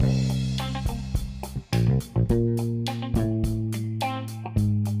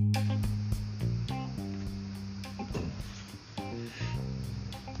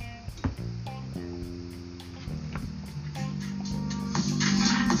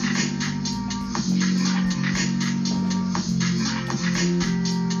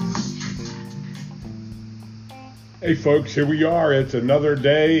Hey folks, here we are. It's another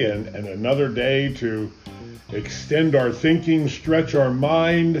day and another day to extend our thinking, stretch our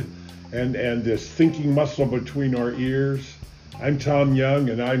mind, and this thinking muscle between our ears. I'm Tom Young,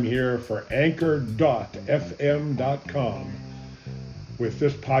 and I'm here for anchor.fm.com with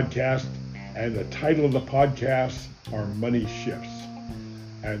this podcast, and the title of the podcast are Money Shifts.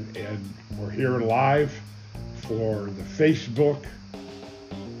 And we're here live for the Facebook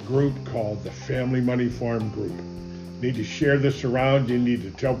group called the Family Money Farm Group. You need to share this around. You need to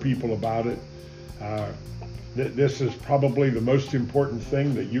tell people about it. This is probably the most important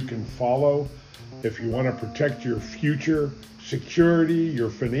thing that you can follow if you want to protect your future security, your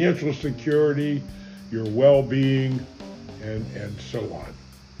financial security, your well-being, and so on.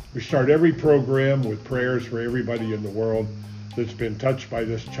 We start every program with prayers for everybody in the world that's been touched by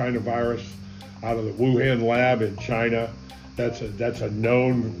this China virus out of the Wuhan lab in China. That's a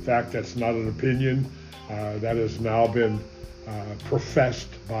known fact. That's not an opinion. That has now been professed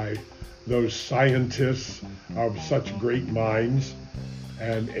by those scientists of such great minds.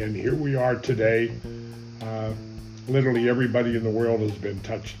 And here we are today. Literally everybody in the world has been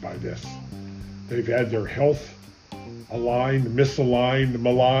touched by this. They've had their health aligned, misaligned,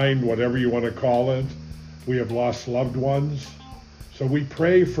 maligned, whatever you want to call it. We have lost loved ones. So we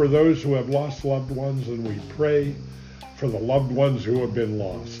pray for those who have lost loved ones, and we pray for the loved ones who have been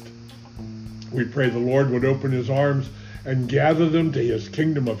lost. We pray the Lord would open his arms and gather them to his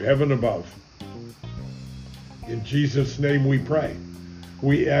kingdom of heaven above. In Jesus' name we pray.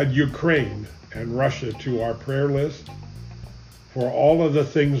 We add Ukraine and Russia to our prayer list for all of the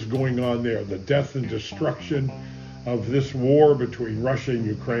things going on there, the death and destruction of this war between Russia and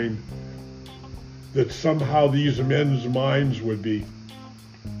Ukraine, that somehow these men's minds would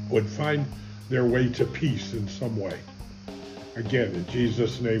find their way to peace in some way. Again, in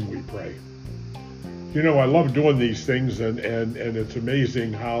Jesus' name we pray. You know, I love doing these things, and it's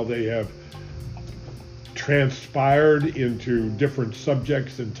amazing how they have transpired into different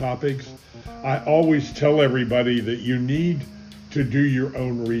subjects and topics. I always tell everybody that you need to do your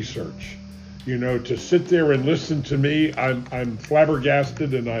own research. You know, to sit there and listen to me, I'm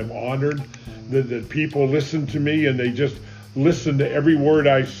flabbergasted and I'm honored that people listen to me and they just listen to every word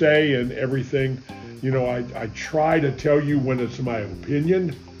I say and everything. You know, I try to tell you when it's my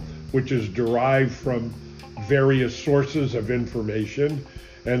opinion, which is derived from various sources of information.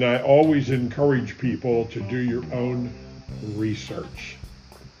 And I always encourage people to do your own research.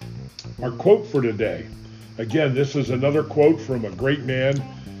 Our quote for today, again, this is another quote from a great man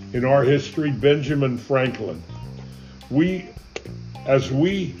in our history, Benjamin Franklin. As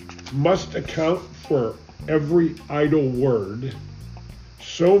we must account for every idle word,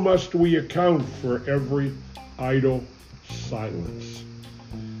 so must we account for every idle silence.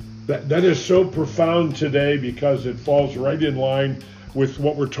 That is so profound today because it falls right in line with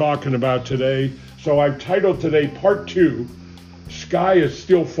what we're talking about today. So I've titled today Part 2, Sky is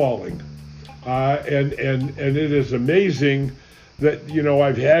Still Falling. And it is amazing that, you know,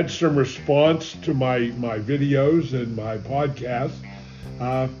 I've had some response to my videos and my podcast,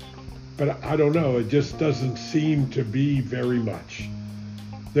 but I don't know, it just doesn't seem to be very much.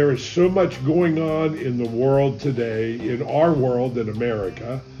 There is so much going on in the world today, in our world, in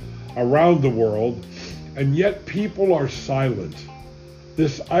America, around the world, and yet people are silent.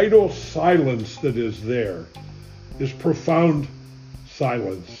 This idle silence that is there, this profound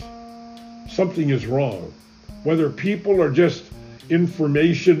silence. Something is wrong. Whether people are just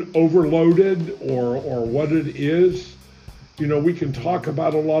information overloaded or what it is, you know, we can talk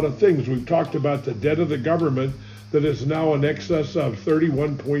about a lot of things. We've talked about the debt of the government that is now in excess of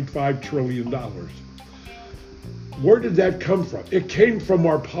 $31.5 trillion. Where did that come from? It came from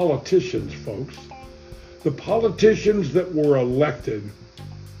our politicians, folks. The politicians that were elected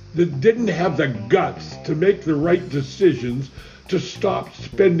that didn't have the guts to make the right decisions to stop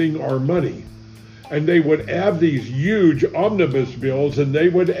spending our money. And they would have these huge omnibus bills, and they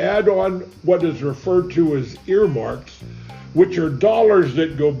would add on what is referred to as earmarks, which are dollars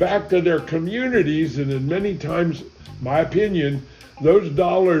that go back to their communities. And in many times, my opinion, those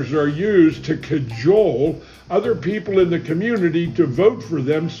dollars are used to cajole other people in the community to vote for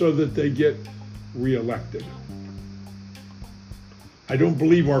them so that they get reelected. I don't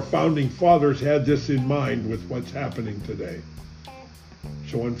believe our founding fathers had this in mind with what's happening today.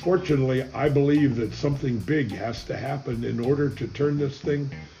 So unfortunately, I believe that something big has to happen in order to turn this thing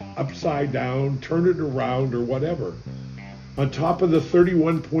upside down, turn it around, or whatever. On top of the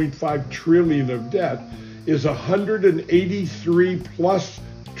 $31.5 trillion of debt is $183 plus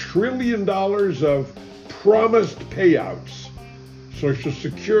trillion of promised payouts. Social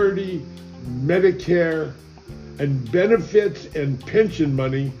Security, Medicare, and benefits and pension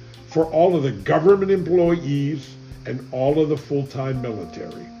money for all of the government employees and all of the full-time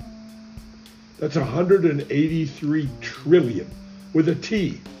military. That's 183 trillion with a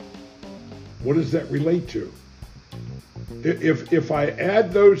T. What does that relate to? If I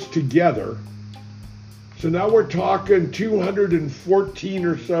add those together, so now we're talking 214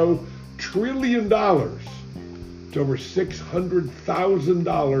 or so trillion dollars. It's over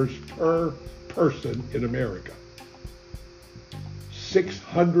 $600,000 per person in America.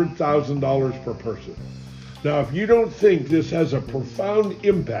 $600,000 per person. Now, if you don't think this has a profound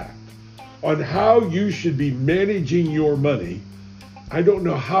impact on how you should be managing your money, I don't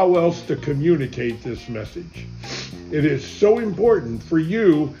know how else to communicate this message. It is so important for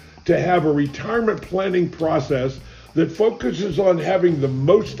you to have a retirement planning process that focuses on having the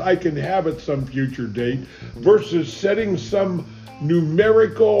most I can have at some future date versus setting some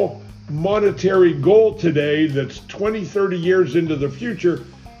numerical monetary goal today that's 20, 30 years into the future.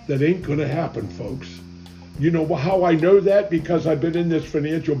 That ain't going to happen, folks. You know how I know that? Because I've been in this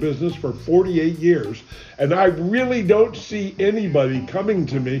financial business for 48 years, and I really don't see anybody coming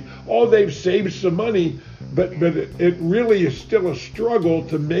to me, oh, they've saved some money, but it really is still a struggle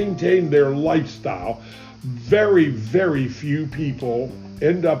to maintain their lifestyle. Very, very few people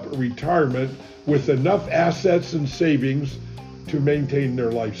end up at retirement with enough assets and savings to maintain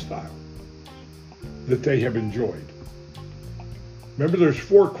their lifestyle that they have enjoyed. Remember, there's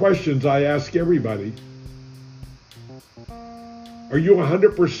 4 questions I ask everybody. Are you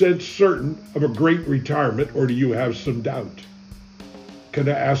 100% certain of a great retirement, or do you have some doubt? Can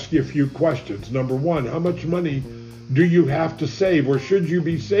I ask you a few questions? Number 1, how much money do you have to save, or should you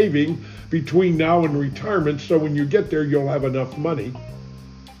be saving between now and retirement so when you get there you'll have enough money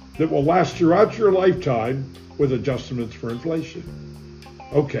that will last throughout your lifetime with adjustments for inflation?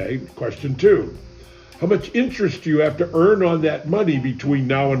 Okay, question 2. How much interest do you have to earn on that money between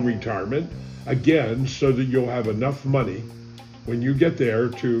now and retirement? Again, so that you'll have enough money when you get there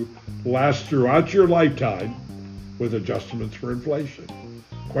to last throughout your lifetime with adjustments for inflation.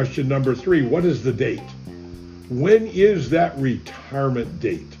 Question number 3, what is the date? When is that retirement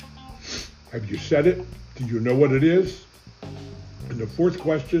date? Have you set it? Do you know what it is? And the 4th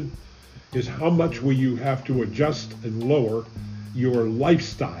question is, how much will you have to adjust and lower your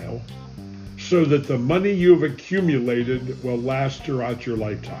lifestyle so that the money you've accumulated will last throughout your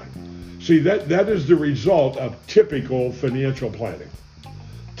lifetime? See, that is the result of typical financial planning,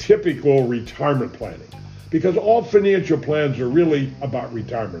 typical retirement planning, because all financial plans are really about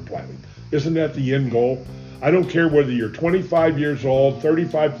retirement planning. Isn't that the end goal? I don't care whether you're 25 years old,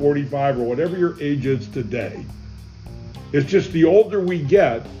 35, 45, or whatever your age is today. It's just the older we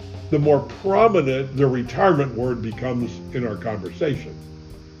get, the more prominent the retirement word becomes in our conversation.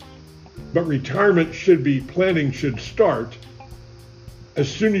 But retirement planning should start as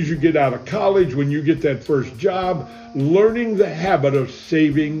soon as you get out of college, when you get that first job, learning the habit of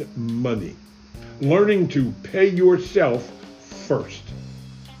saving money, learning to pay yourself first.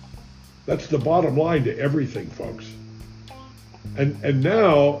 That's the bottom line to everything, folks. And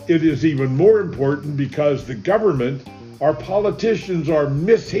now it is even more important because the government, our politicians, are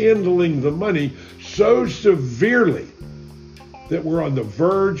mishandling the money so severely that we're on the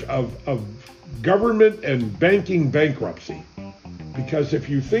verge of government and banking bankruptcy. Because if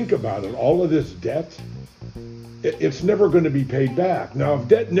you think about it, all of this debt, it's never going to be paid back. Now, if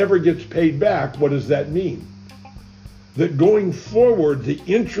debt never gets paid back, what does that mean? That going forward, the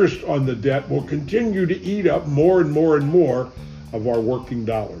interest on the debt will continue to eat up more and more and more of our working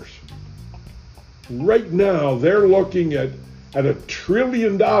dollars. Right now, they're looking at $1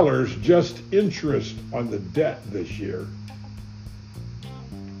 trillion just interest on the debt this year.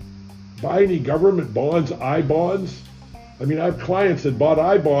 Buy any government bonds, I-bonds? I mean, I have clients that bought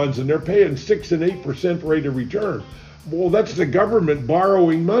I-bonds and they're paying 6 and 8% rate of return. Well, that's the government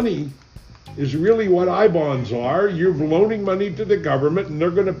borrowing money is really what I-bonds are. You're loaning money to the government and they're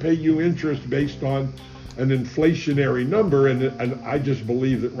going to pay you interest based on an inflationary number. And I just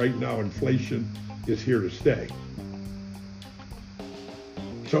believe that right now inflation is here to stay.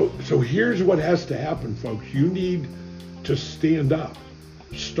 So here's what has to happen, folks. You need to stand up.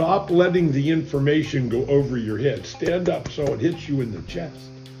 Stop letting the information go over your head. Stand up so it hits you in the chest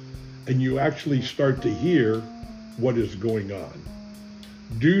and you actually start to hear what is going on.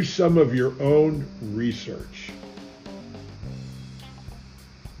 Do some of your own research.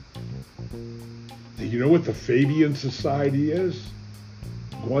 Do you know what the Fabian Society is?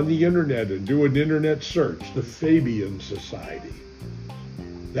 Go on the internet and do an internet search. The Fabian Society.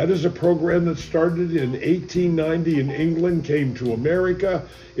 That is a program that started in 1890 in England, came to America.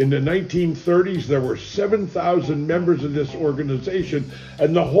 In the 1930s, there were 7,000 members of this organization,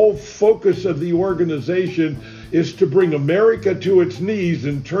 and the whole focus of the organization is to bring America to its knees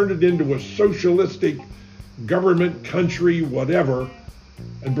and turn it into a socialistic government, country, whatever,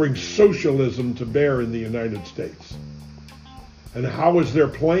 and bring socialism to bear in the United States. And how is their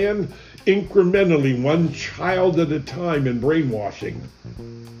plan? Incrementally, one child at a time in brainwashing.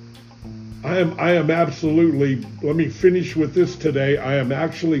 I am absolutely, let me finish with this today. I am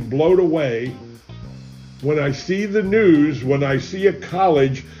actually blown away when I see the news, when I see a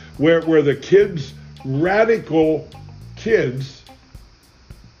college where the kids, radical kids,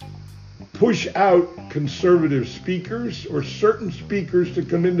 push out conservative speakers or certain speakers to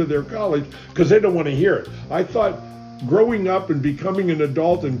come into their college because they don't want to hear it. I thought growing up and becoming an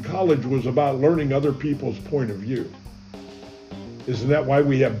adult in college was about learning other people's point of view. Isn't that why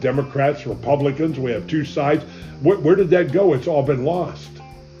we have Democrats, Republicans? We have two sides. Where did that go? It's all been lost.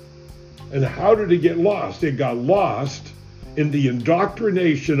 And how did it get lost? It got lost in the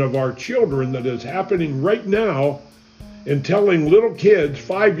indoctrination of our children that is happening right now in telling little kids,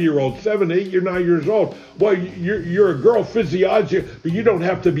 5-year-olds, 7, 8, 9 years old, well, you're a girl physiology, but you don't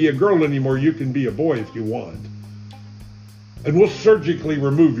have to be a girl anymore. You can be a boy if you want. And we'll surgically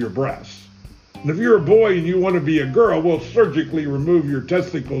remove your breasts. And if you're a boy and you want to be a girl, we'll surgically remove your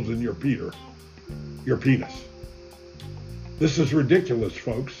testicles and your penis. This is ridiculous,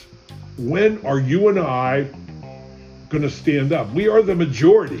 folks. When are you and I going to stand up? We are the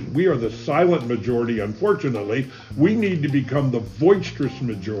majority. We are the silent majority, unfortunately. We need to become the boisterous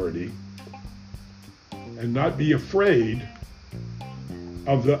majority and not be afraid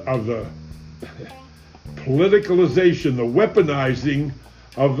of the politicalization, the weaponizing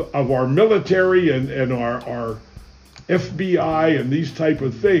of our military and our FBI and these type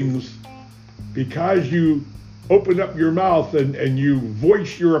of things. Because you open up your mouth and you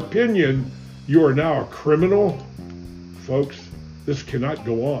voice your opinion, you are now a criminal. Folks, this cannot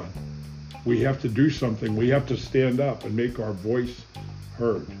go on. We have to do something. We have to stand up and make our voice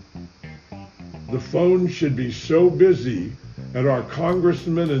heard. The phone should be so busy at our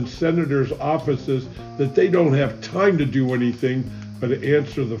congressmen and senators' offices that they don't have time to do anything but to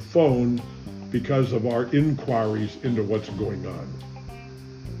answer the phone because of our inquiries into what's going on.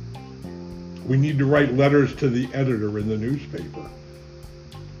 We need to write letters to the editor in the newspaper.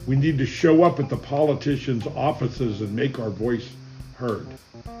 We need to show up at the politicians' offices and make our voice heard.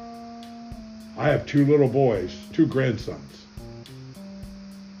 I have 2 little boys, 2 grandsons.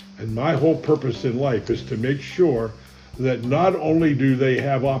 And my whole purpose in life is to make sure that not only do they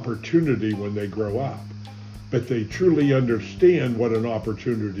have opportunity when they grow up, but they truly understand what an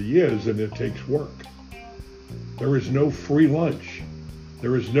opportunity is, and it takes work. There is no free lunch.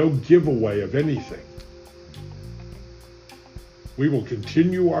 There is no giveaway of anything. We will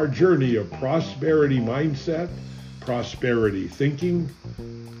continue our journey of prosperity mindset, prosperity thinking,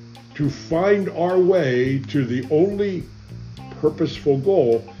 to find our way to the only purposeful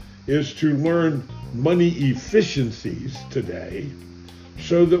goal is to learn money efficiencies today,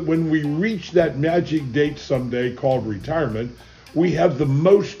 so that when we reach that magic date someday called retirement, we have the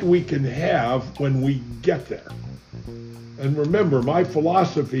most we can have when we get there. And remember, my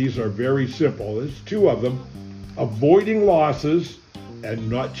philosophies are very simple. There's 2 of them: avoiding losses and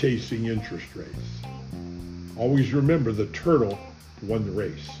not chasing interest rates. Always remember, the turtle won the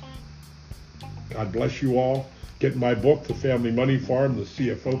race. God bless you all. Get my book, The Family Money Farm, The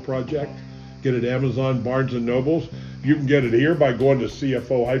CFO Project. Get it at Amazon, Barnes & Nobles. You can get it here by going to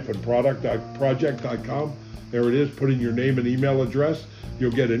cfo-project.com. There it is. Put in your name and email address.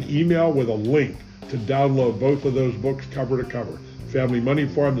 You'll get an email with a link to download both of those books cover to cover. Family Money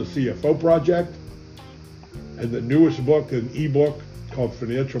Farm, The CFO Project, and the newest book, an ebook called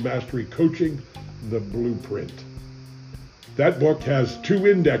Financial Mastery Coaching, The Blueprint. That book has 2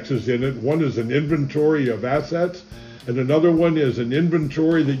 indexes in it. One is an inventory of assets, and another one is an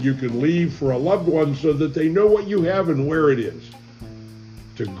inventory that you can leave for a loved one so that they know what you have and where it is.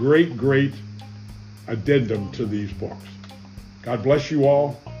 It's a great, great addendum to these books. God bless you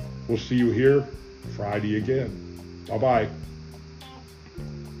all. We'll see you here Friday again. Bye-bye.